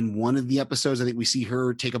again in one of the episodes. I think we see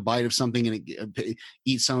her take a bite of something and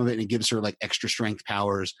eat some of it, and it gives her like extra strength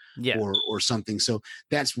powers, or something. So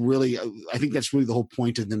that's really, I think that's really the whole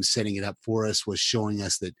point of them setting it up for us, was showing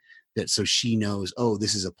us that so she knows, oh,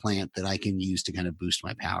 this is a plant that I can use to kind of boost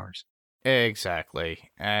my powers.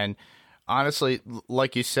 Exactly. And honestly,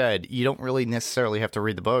 like you said, you don't really necessarily have to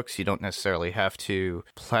read the books. You don't necessarily have to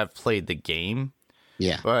have played the game.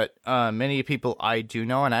 Yeah. But many people I do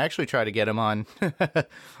know, and I actually try to get him on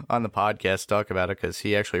on the podcast, talk about it, because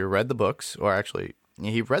he actually read the books, or actually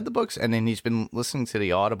he read the books, and then he's been listening to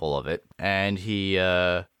the Audible of it, and he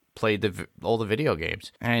played all the video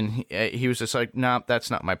games, and he was just like, no,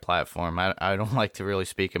 that's not my platform. I don't like to really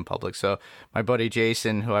speak in public. So my buddy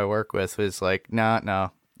Jason, who I work with, was like,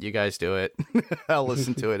 no, you guys do it. I'll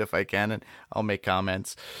listen to it if I can, and I'll make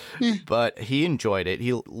comments. But he enjoyed it.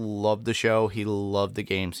 He loved the show. He loved the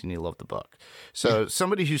games, and he loved the book. So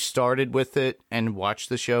somebody who started with it and watched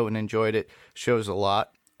the show and enjoyed it shows a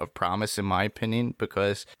lot of promise, in my opinion,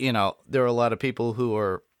 because, there are a lot of people who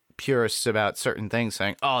are purists about certain things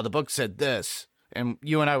saying, oh, the book said this. And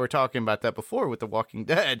you and I were talking about that before with The Walking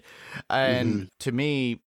Dead. And to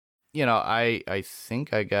me, I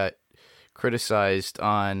think I got criticized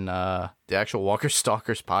on the actual Walker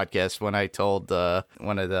Stalkers podcast when I told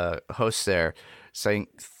one of the hosts there, saying,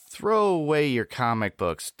 throw away your comic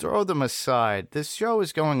books, throw them aside. This show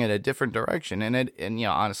is going in a different direction. And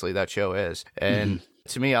honestly, that show is. And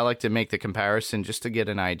to me, I like to make the comparison just to get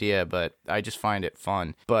an idea, but I just find it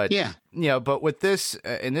fun. But but with this,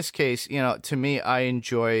 in this case, to me, I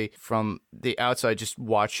enjoy from the outside just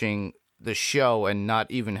watching the show and not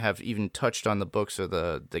even have touched on the books or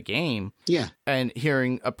the game. Yeah. And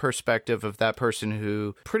hearing a perspective of that person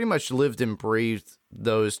who pretty much lived and breathed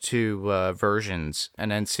those two versions, and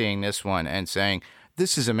then seeing this one and saying,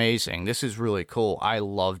 this is amazing. This is really cool. I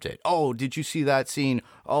loved it. Oh, did you see that scene?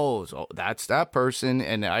 Oh, so that's that person.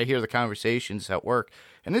 And I hear the conversations at work.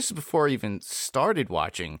 And this is before I even started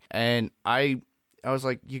watching. And I was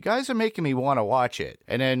like, you guys are making me want to watch it.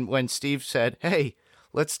 And then when Steve said, hey,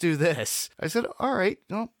 let's do this, I said, all right,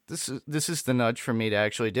 no, this is the nudge for me to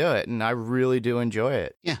actually do it. And I really do enjoy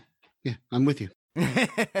it. Yeah, I'm with you.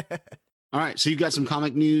 All right, so you got some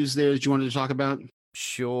comic news there that you wanted to talk about?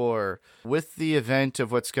 Sure. With the event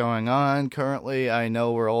of what's going on currently, I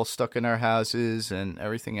know we're all stuck in our houses and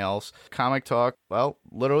everything else. Comic Talk, well,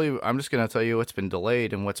 literally, I'm just going to tell you what's been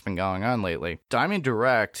delayed and what's been going on lately. Diamond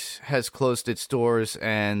Direct has closed its doors,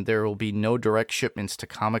 and there will be no direct shipments to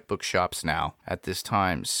comic book shops now at this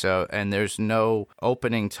time. So, and there's no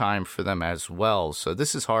opening time for them as well. So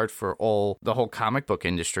this is hard for the whole comic book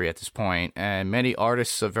industry at this point, and many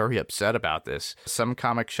artists are very upset about this. Some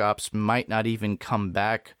comic shops might not even come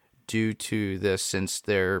back due to this, since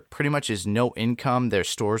there pretty much is no income. Their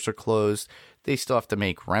stores are closed. They still have to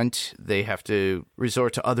make rent. They have to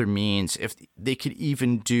resort to other means. If they could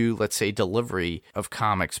even do, let's say, delivery of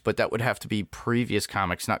comics, but that would have to be previous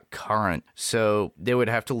comics, not current. So they would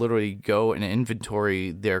have to literally go and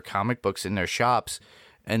inventory their comic books in their shops.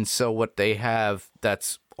 And so what they have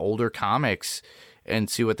that's older comics,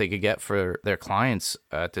 and see what they could get for their clients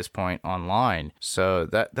at this point online. So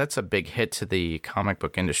that's a big hit to the comic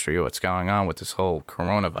book industry, what's going on with this whole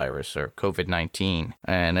coronavirus or COVID-19.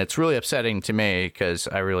 And it's really upsetting to me because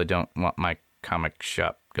I really don't want my comic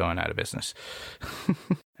shop going out of business.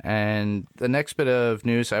 And the next bit of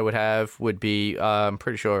news I would have would be, I'm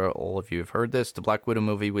pretty sure all of you have heard this, the Black Widow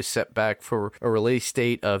movie was set back for a release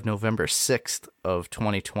date of November 6th of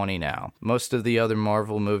 2020 now. Most of the other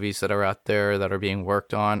Marvel movies that are out there that are being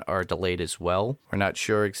worked on are delayed as well. We're not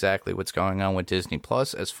sure exactly what's going on with Disney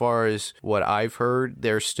Plus. As far as what I've heard,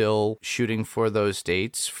 they're still shooting for those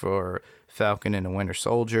dates for Falcon and the Winter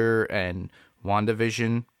Soldier and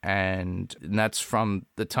WandaVision, and that's from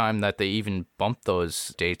the time that they even bumped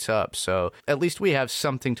those dates up. So at least we have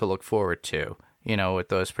something to look forward to. with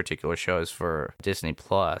those particular shows for Disney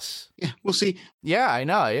Plus. Yeah, we'll see. Yeah, I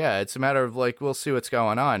know. Yeah, it's a matter of we'll see what's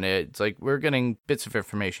going on. It's we're getting bits of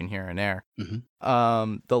information here and there.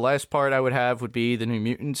 Mm-hmm. The last part I would have would be the New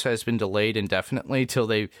Mutants has been delayed indefinitely till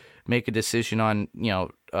they make a decision on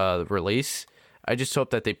release. I just hope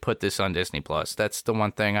that they put this on Disney Plus. That's the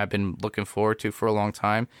one thing I've been looking forward to for a long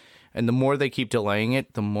time. And the more they keep delaying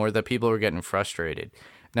it, the more that people are getting frustrated.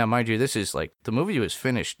 Now, mind you, this is the movie was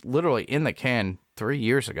finished literally in the can 3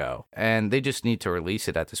 years ago, and they just need to release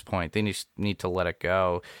it at this point. They just need to let it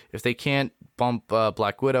go. If they can't bump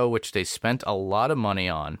Black Widow, which they spent a lot of money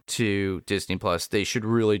on, to Disney Plus, they should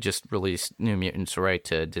really just release New Mutants right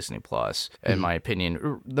to Disney Plus, in my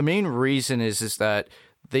opinion. The main reason is that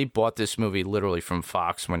they bought this movie literally from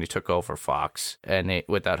Fox when they took over Fox, and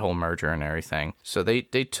with that whole merger and everything. So they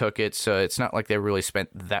took it, so it's not like they really spent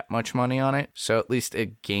that much money on it. So at least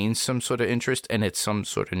it gains some sort of interest, and it's some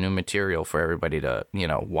sort of new material for everybody to,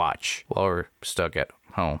 watch while we're stuck at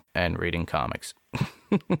home and reading comics.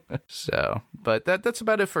 So, but that's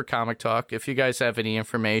about it for Comic Talk. If you guys have any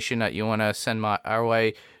information that you want to send our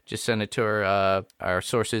way, just send it to our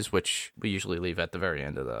sources, which we usually leave at the very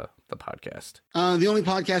end of the podcast. The only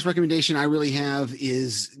podcast recommendation I really have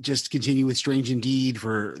is just continue with Strange Indeed.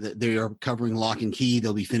 They are covering Lock and Key.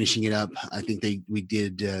 They'll be finishing it up. I think they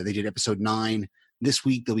did episode 9 this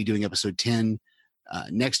week. They'll be doing episode 10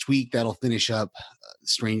 next week. That'll finish up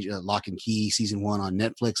Strange Lock and Key season 1 on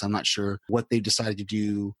Netflix. I'm not sure what they've decided to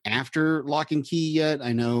do after Lock and Key yet.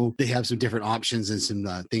 I know they have some different options and some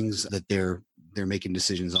things that they're making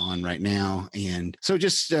decisions on right now. And so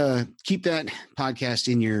just keep that podcast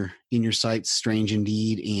in your sights, Strange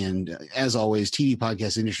Indeed. And as always, TV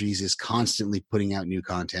Podcast Industries is constantly putting out new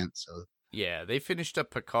content. So yeah, they finished up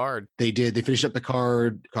Picard. They did. They finished up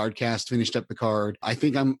Picard. Cardcast finished up Picard. I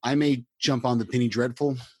think I may jump on the Penny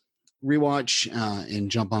Dreadful rewatch and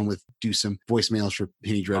do some voicemails for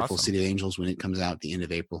Penny Dreadful Awesome. City of Angels when it comes out at the end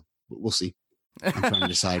of April. We'll see. I'm trying to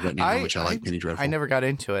decide right now how much I like Penny Dreadful. I never got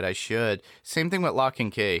into it. I should. Same thing with Lock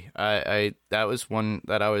and Key. I that was one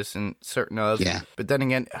that I was certain of. Yeah. But then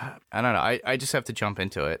again, I don't know. I just have to jump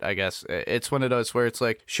into it. I guess it's one of those where it's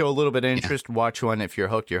show a little bit of interest, watch one. If you're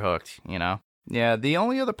hooked, you're hooked. Yeah, the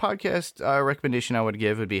only other podcast recommendation I would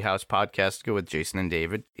give would be House Podcast with Jason and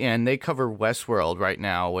David. And they cover Westworld right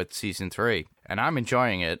now with season 3. And I'm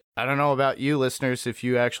enjoying it. I don't know about you listeners if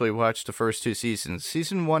you actually watched the first 2 seasons.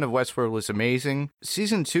 Season 1 of Westworld was amazing.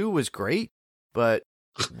 Season 2 was great, but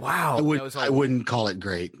wow. I wouldn't call it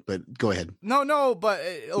great, but go ahead. No, but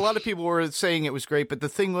a lot of people were saying it was great. But the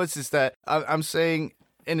thing is that I'm saying,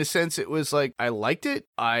 in a sense, it was I liked it.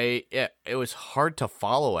 It was hard to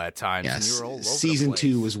follow at times. Yes. And you were all over season the place.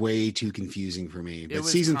 2 was way too confusing for me. But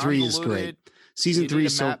season 3 is great. Season 3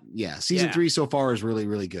 season 3 so far is really,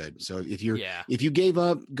 really good. So if you gave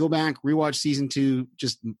up, go back, rewatch season 2,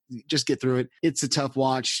 just get through it. It's a tough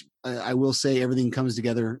watch. I will say everything comes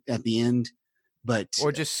together at the end,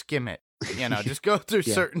 or just skim it. Just go through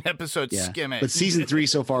certain episodes, skim it. But season 3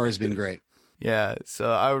 so far has been great. Yeah, so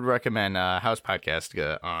I would recommend House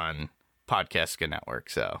Podcast on Podcastica Network.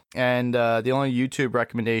 So, and the only YouTube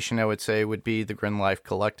recommendation I would say would be the Grin Life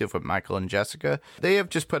Collective with Michael and Jessica. They have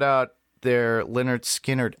just put out their Leonard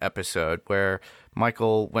Skinner episode where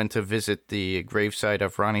Michael went to visit the gravesite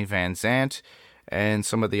of Ronnie Van Zant and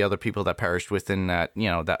some of the other people that perished within that,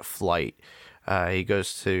 that flight. He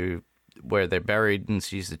goes to where they're buried and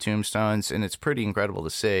sees the tombstones, and it's pretty incredible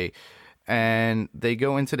to see. And they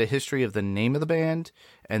go into the history of the name of the band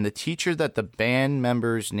and the teacher that the band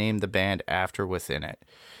members named the band after within it.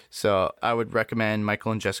 So I would recommend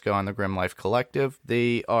Michael and Jessica on the Grim Life Collective.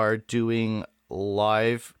 They are doing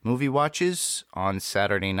live movie watches on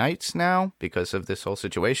Saturday nights now because of this whole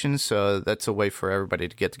situation. So that's a way for everybody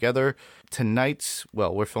to get together. Tonight's,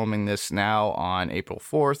 we're filming this now on April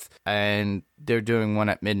 4th, and they're doing one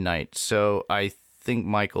at midnight. So I think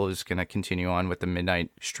Michael is going to continue on with the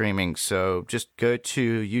midnight streaming. So just go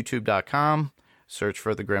to youtube.com, search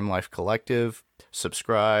for the Grim Life Collective,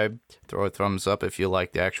 subscribe, throw a thumbs up if you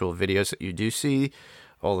like the actual videos that you do see,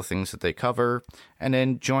 all the things that they cover, and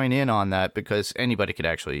then join in on that because anybody could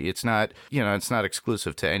actually, it's not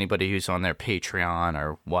exclusive to anybody who's on their Patreon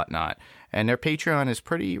or whatnot. And their Patreon is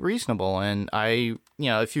pretty reasonable. And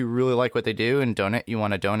if you really like what they do and you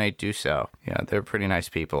want to donate, do so. Yeah, they're pretty nice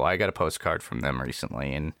people. I got a postcard from them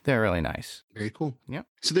recently, and they're really nice. Very cool. Yep.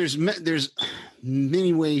 So there's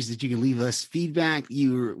many ways that you can leave us feedback.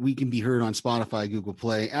 We can be heard on Spotify, Google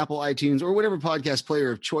Play, Apple iTunes, or whatever podcast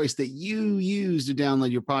player of choice that you use to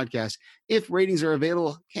download your podcast. If ratings are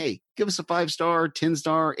available, hey, give us a 5-star,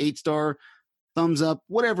 10-star, 8-star, thumbs up,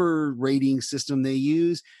 whatever rating system they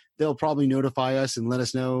use. they'll probably notify us and let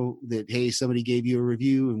us know that, hey, somebody gave you a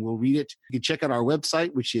review, and we'll read it. You can check out our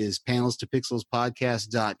website, which is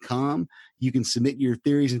panelstopixelspodcast.com. You can submit your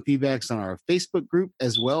theories and feedbacks on our Facebook group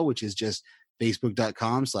as well, which is just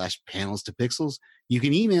facebook.com/panelstopixels. You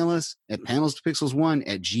can email us at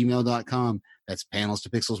panelstopixels1@gmail.com. That's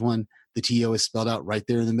panelstopixels1. The TO is spelled out right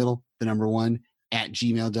there in the middle, the number 1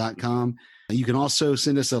 @gmail.com. You can also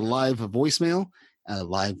send us a live voicemail.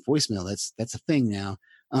 That's a thing now.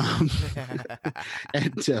 At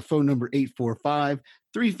phone number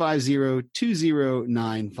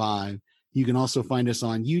 845-350-2095. You can also find us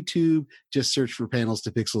on YouTube. Just search for Panels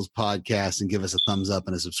to Pixels Podcast and give us a thumbs up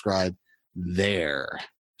and a subscribe there.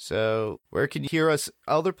 So where can you hear us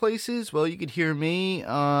other places? Well, you could hear me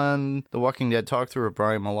on The Walking Dead Talkthrough with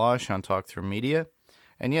Brian Malash on Talkthrough Media.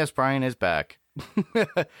 And yes, Brian is back.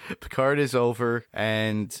 Picard is over,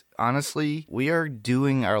 and honestly, we are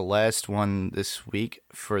doing our last one this week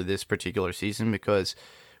for this particular season because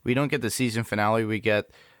we don't get the season finale. We get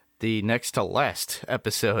the next to last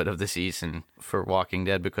episode of the season for Walking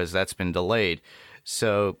Dead because that's been delayed.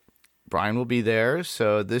 So Brian will be there.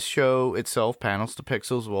 So this show itself, Panels to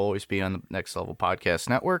Pixels, will always be on the Next Level Podcast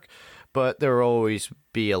Network, but there will always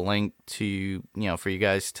be a link to, for you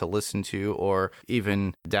guys to listen to or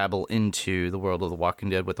even dabble into the world of The Walking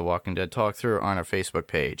Dead with The Walking Dead Talkthrough on our Facebook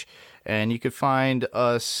page. And you could find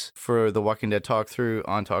us for The Walking Dead Talkthrough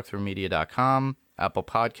on talkthroughmedia.com, Apple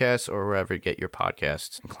Podcasts, or wherever you get your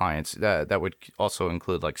podcasts and clients. That would also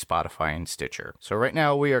include like Spotify and Stitcher. So right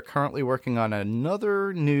now we are currently working on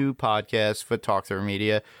another new podcast for Talkthrough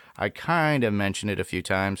Media. I kind of mentioned it a few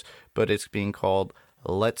times, but it's being called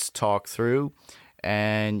Let's Talk Through.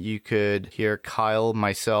 And you could hear Kyle,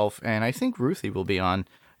 myself, and I think Ruthie will be on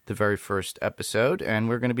the very first episode, and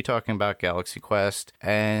we're going to be talking about Galaxy Quest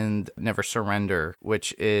and Never Surrender,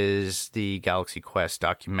 which is the Galaxy Quest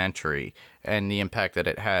documentary and the impact that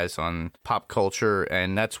it has on pop culture,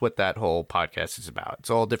 and that's what that whole podcast is about. It's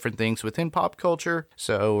all different things within pop culture,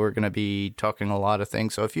 so we're going to be talking a lot of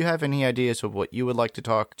things. So if you have any ideas of what you would like to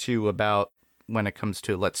talk to about when it comes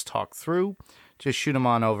to Let's Talk Through, just shoot them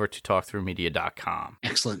on over to talkthroughmedia.com.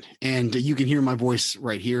 Excellent. And you can hear my voice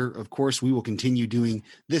right here. Of course, we will continue doing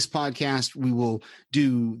this podcast. We will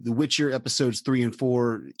do The Witcher episodes 3 and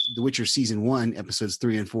 4, The Witcher season 1, episodes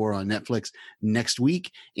 3 and 4 on Netflix next week,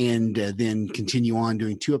 and then continue on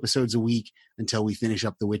doing 2 episodes a week until we finish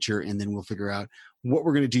up The Witcher, and then we'll figure out what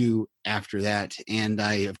we're going to do after that. And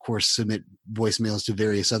I, of course, submit voicemails to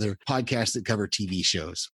various other podcasts that cover TV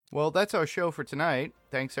shows. Well, that's our show for tonight.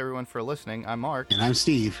 Thanks, everyone, for listening. I'm Mark. And I'm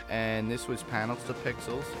Steve. And this was Panels to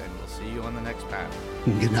Pixels, and we'll see you on the next panel.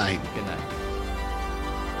 Good night. Good night.